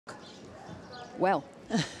Well,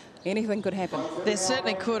 anything could happen. There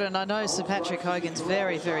certainly could, and I know Sir Patrick Hogan's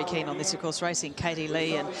very, very keen on this, of course, racing Katie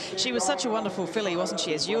Lee, and she was such a wonderful filly, wasn't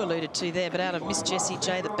she, as you alluded to there, but out of Miss Jessie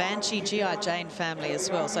J, the Banshee, G.I. Jane family as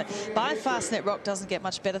well. So by Fastnet Rock doesn't get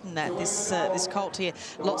much better than that, this colt here.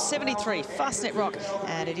 Lot 73, Fastnet Rock,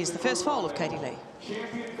 and it is the first foal of Katie Lee.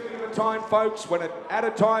 Time, folks, at a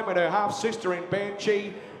time when her half-sister in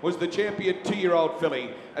Banshee was the champion 2-year-old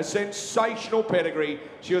filly. A sensational pedigree.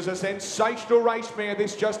 She was a sensational race mare.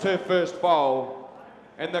 This just her first foal.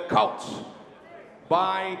 And the colt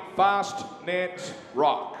by Fastnet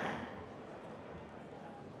Rock.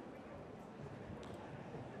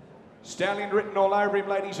 Stallion written all over him,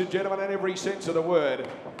 ladies and gentlemen, in every sense of the word.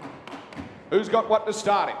 Who's got what to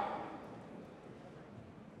start him?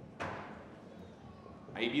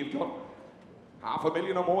 Maybe you've got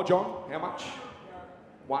 $500,000 or more, John. How much?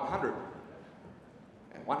 100.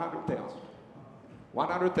 And 100,000.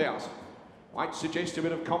 100,000. Might suggest a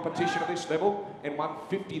bit of competition at this level, and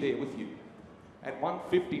 150 there with you. At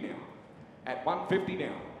 150 now. At 150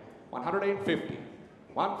 now. 150.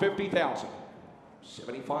 150,000.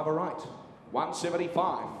 75 all right.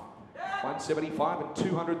 175. 175 and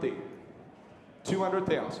 200 there.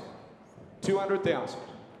 200,000. 200,000.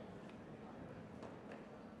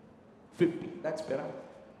 50, that's better.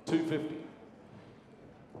 250.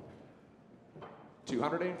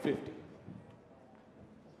 250.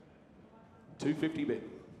 250 bid.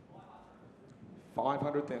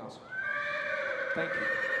 500,000. Thank you.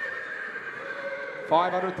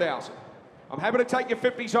 500,000. I'm happy to take your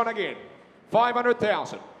 50s on again.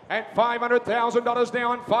 500,000. At $500,000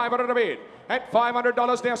 now and 500 a bid. At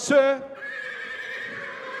 $500 now, sir.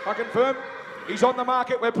 I confirm he's on the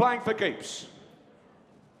market. We're playing for keeps.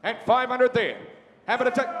 At 500 there. Happy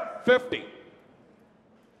to take 50.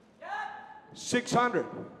 600.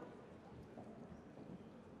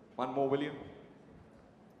 One more, will you?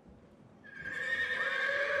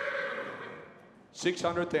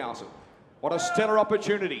 600,000. What a stellar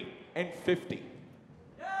opportunity. And 50.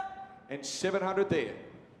 And 700 there.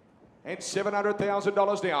 And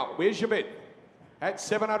 $700,000 now. Where's your bid? At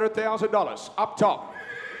 $700,000. Up top.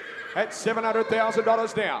 At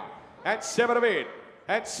 $700,000 now. At 7 a bid.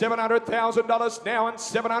 At $700,000 now and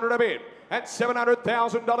 700 a bid. At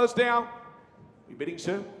 $700,000 now. You bidding,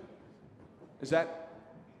 sir? Is that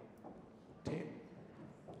 10?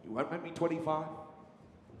 You won't make me 25?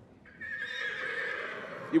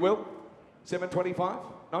 You will? 725?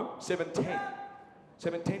 No? 710.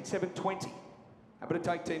 710, 720. How about to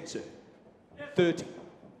take 10, sir? 30.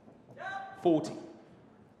 40.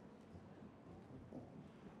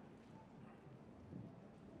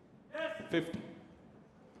 50.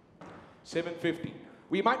 750.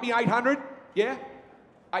 Will you make me 800? Yeah?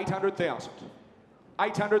 800,000.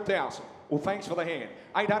 800,000. Well, thanks for the hand.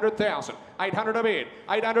 800,000. 800 a bid.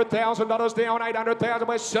 $800,000 down. 800,000.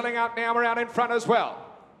 We're selling out now. We're out in front as well.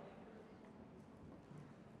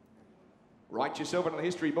 Write yourself into the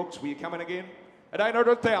history books. Will you come in again? At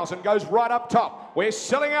 800,000 goes right up top. We're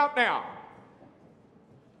selling out now.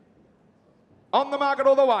 On the market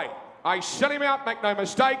all the way. I sell him out, make no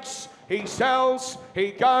mistakes. He sells,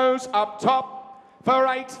 he goes up top for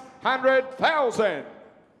 800,000.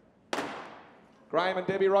 Graham and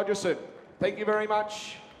Debbie Rogerson, thank you very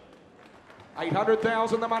much.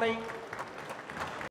 800,000 the money.